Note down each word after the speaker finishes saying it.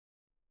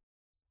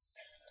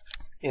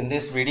In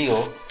this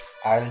video,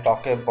 I'll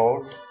talk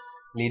about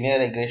linear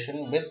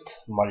regression with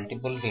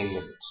multiple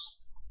variables.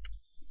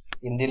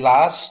 In the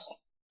last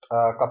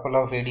couple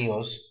of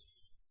videos,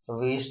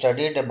 we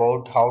studied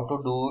about how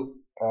to do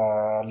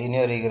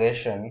linear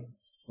regression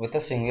with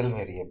a single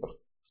variable.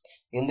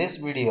 In this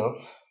video,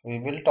 we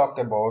will talk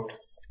about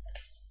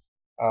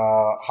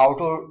how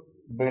to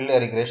build a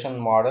regression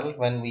model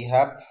when we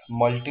have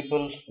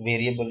multiple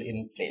variable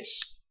in place.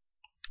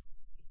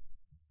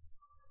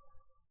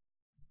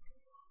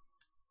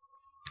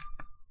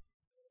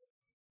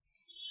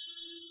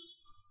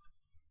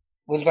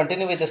 We'll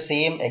continue with the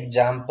same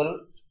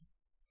example.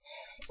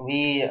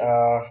 We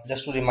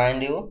just to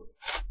remind you,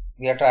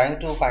 we are trying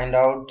to find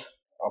out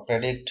or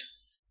predict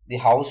the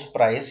house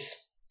price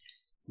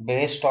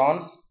based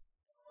on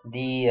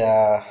the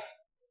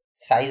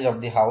size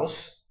of the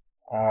house.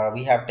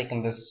 We have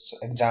taken this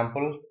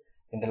example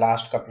in the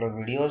last couple of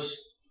videos.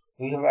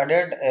 We have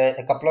added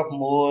a couple of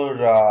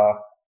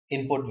more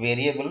input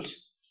variables.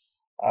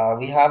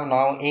 We have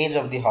now age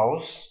of the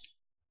house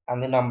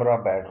and the number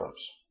of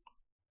bedrooms.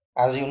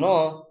 As you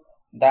know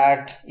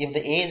that if the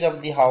age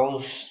of the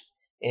house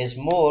is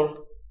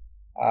more,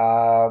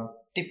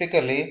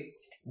 typically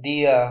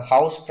the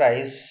house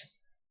price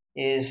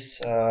is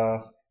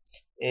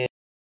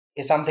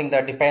something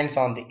that depends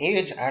on the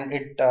age, and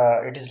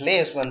it is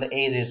less when the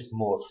age is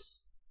more.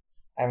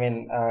 I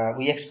mean,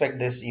 we expect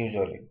this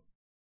usually.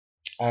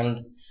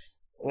 And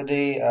with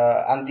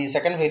the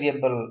second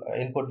variable,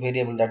 input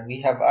variable that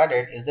we have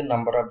added is the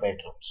number of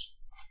bedrooms.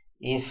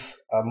 If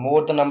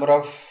more the number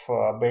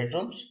of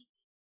bedrooms,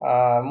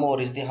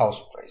 more is the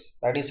house price.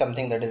 That is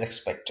something that is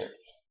expected.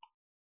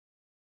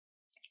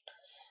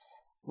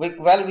 We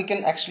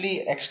can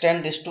actually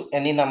extend this to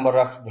any number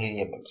of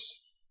variables.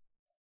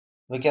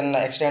 We can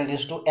extend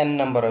this to n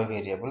number of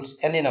variables,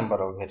 any number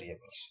of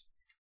variables.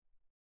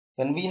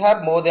 When we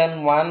have more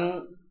than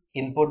one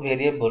input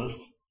variable,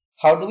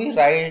 how do we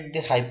write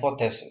the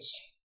hypothesis?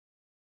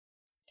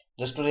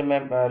 Just to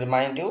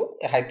remind you,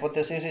 a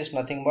hypothesis is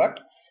nothing but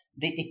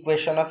the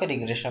equation of a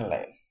regression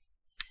line.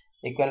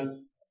 You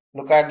can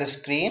look at the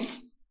screen.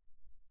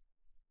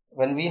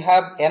 When we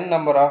have n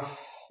number of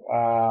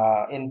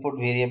input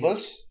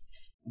variables,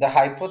 the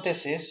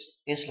hypothesis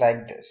is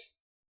like this: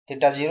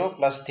 theta 0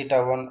 plus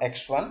theta 1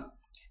 x1,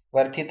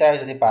 where theta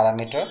is the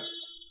parameter,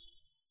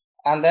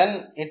 and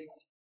then it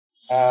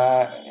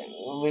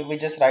we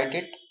just write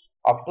it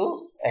up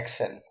to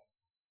xn.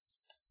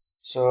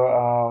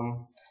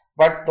 So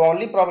but the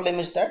only problem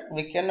is that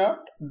we cannot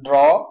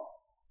draw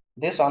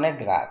this on a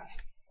graph.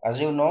 As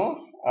you know,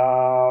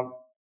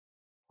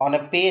 on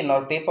a pen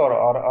or paper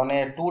or on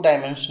a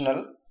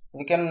two-dimensional,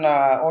 we can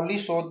only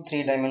show the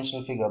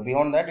three-dimensional figure.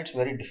 Beyond that, it's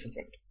very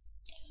difficult.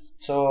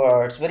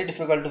 So it's very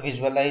difficult to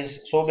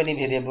visualize so many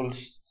variables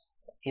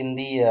in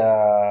the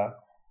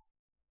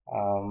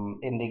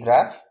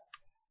graph.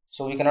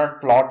 So we cannot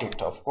plot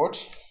it, of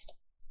course.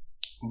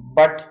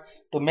 But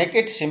to make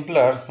it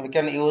simpler, we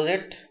can use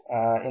it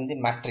in the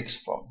matrix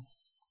form.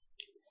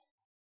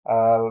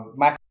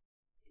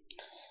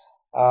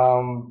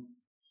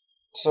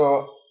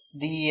 So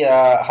the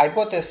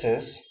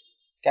hypothesis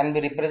can be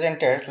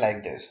represented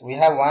like this. We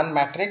have one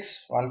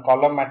matrix, one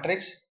column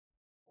matrix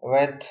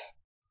with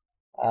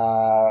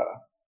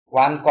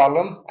one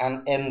column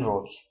and n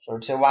rows. So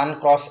it's a 1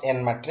 cross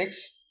n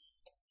matrix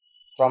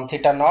from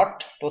theta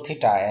naught to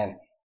theta n.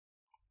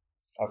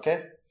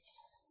 Okay,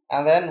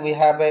 and then we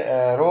have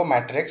a row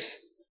matrix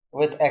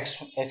with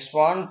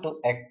x1 to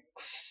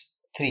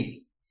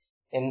x3.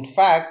 In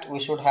fact, we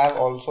should have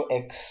also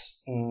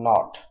x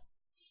naught.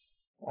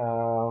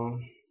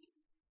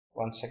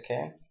 One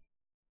second.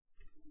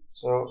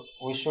 So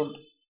we should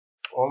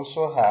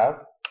also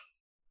have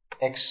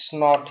x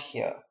naught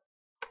here.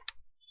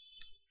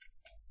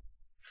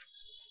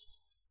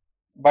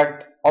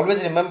 But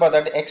always remember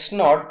that x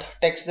naught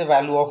takes the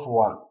value of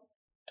 1.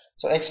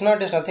 So x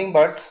naught is nothing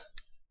but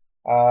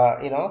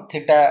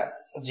theta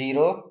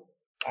 0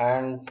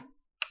 and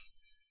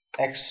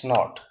x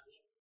naught.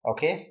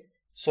 Okay,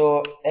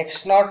 so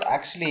x naught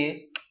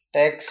actually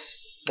takes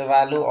the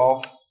value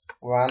of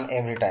 1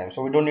 every time.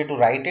 So we don't need to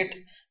write it,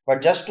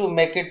 but just to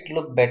make it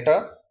look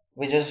better,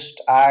 we just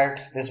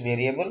add this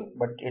variable,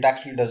 but it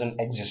actually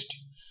doesn't exist.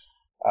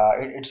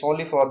 It's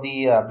only for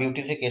the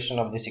beautification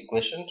of this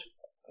equation,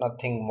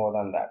 nothing more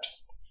than that.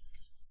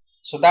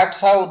 So that's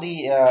how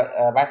the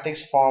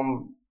matrix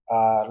form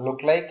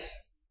look like.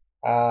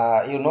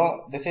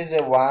 This is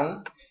a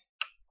 1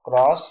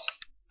 cross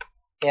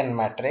n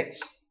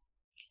matrix,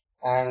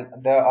 and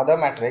the other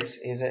matrix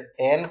is a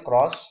n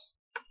cross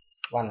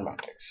 1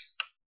 matrix.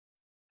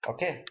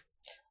 Okay,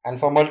 and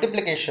for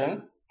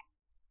multiplication,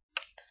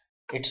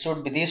 it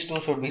should be, these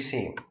two should be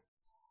same.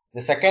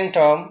 The second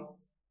term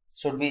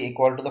should be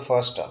equal to the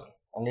first term,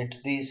 and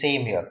it's the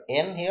same here,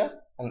 n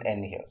here and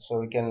n here. So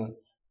we can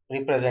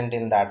represent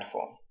in that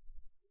form.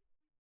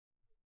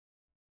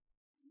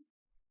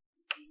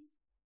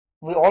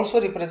 We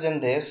also represent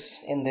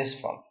this in this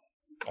form.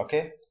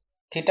 Okay,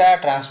 theta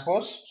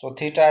transpose. So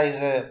theta is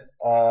a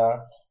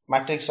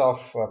matrix of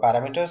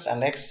parameters,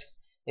 and x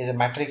is a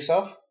matrix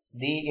of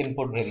the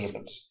input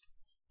variables,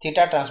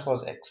 theta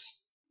transpose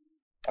x.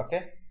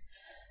 Okay.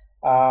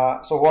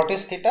 So what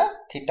is theta?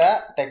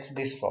 Theta takes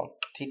this form,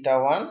 theta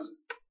 1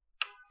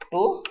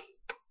 to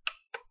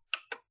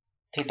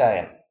theta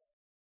n.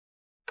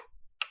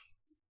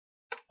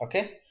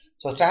 Okay.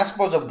 So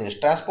transpose of this,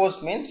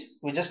 transpose means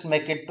we just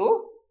make it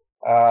to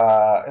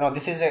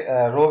this is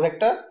a row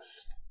vector,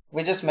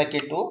 we just make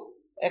it to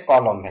a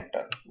column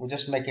vector, we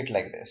just make it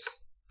like this,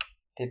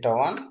 theta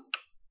 1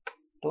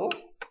 to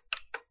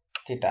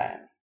theta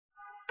n.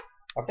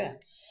 Okay,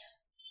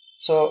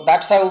 so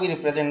that's how we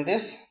represent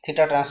this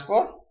theta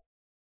transpose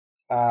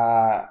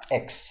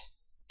x.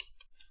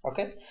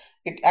 Okay,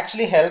 it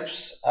actually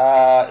helps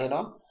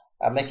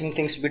making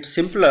things a bit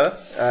simpler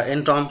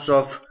in terms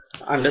of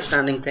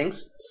understanding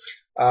things.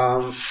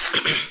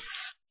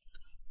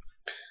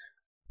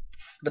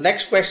 The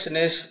next question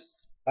is,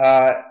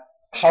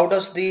 how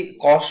does the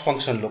cost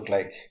function look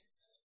like?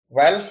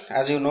 Well,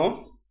 as you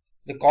know,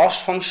 the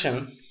cost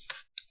function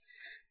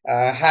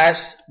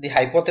has the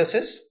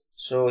hypothesis.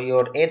 So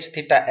your h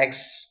theta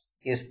x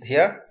is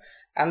here,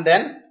 and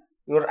then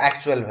your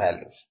actual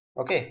value,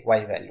 okay,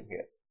 y value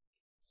here.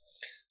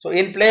 So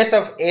in place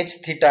of h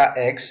theta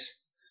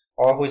x,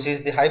 or which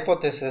is the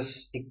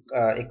hypothesis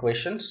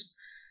equations,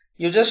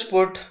 you just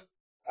put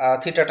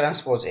theta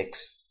transpose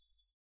x.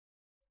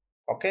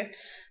 Okay,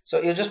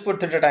 so you just put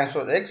theta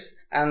transpose x,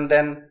 and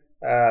then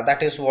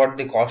that is what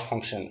the cost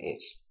function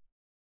is.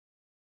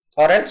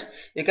 Or else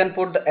you can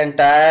put the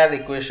entire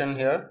equation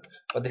here,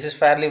 but this is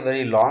fairly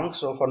very long,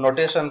 so for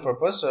notation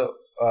purpose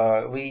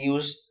we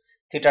use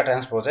theta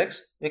transpose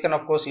x. We can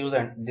of course use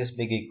this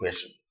big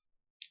equation.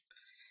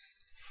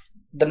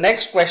 The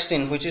next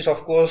question, which is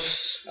of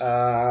course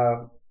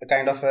a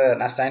kind of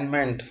an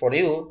assignment for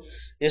you,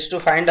 is to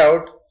find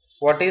out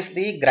what is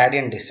the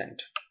gradient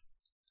descent.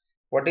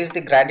 What is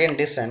the gradient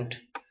descent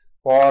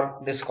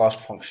for this cost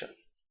function?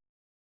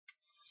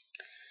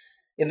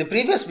 In the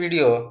previous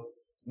video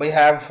we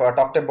have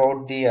talked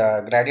about the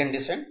gradient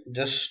descent.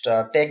 Just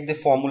take the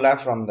formula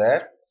from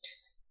there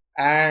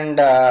and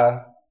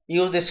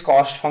use this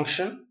cost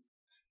function,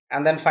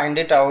 and then find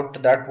it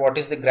out that what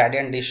is the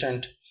gradient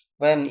descent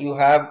when you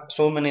have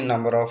so many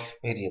number of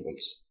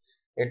variables.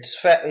 It's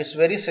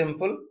very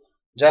simple,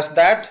 just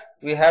that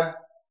we have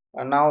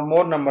now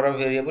more number of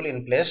variable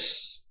in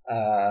place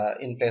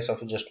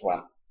of just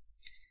one.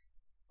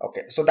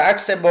 Okay, so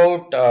that's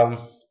about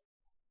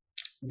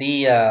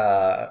the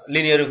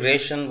linear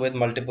regression with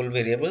multiple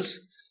variables.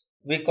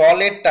 We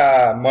call it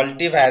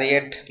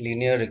multivariate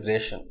linear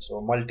regression.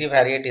 So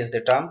multivariate is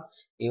the term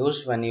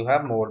used when you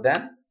have more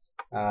than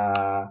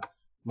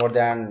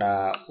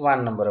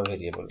one number of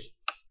variables.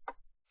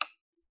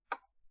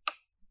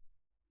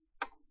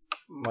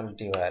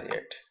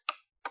 Multivariate.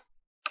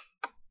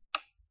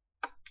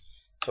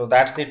 So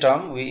that's the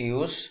term we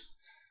use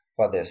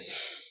for this.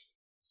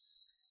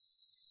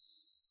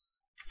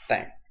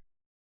 Thanks.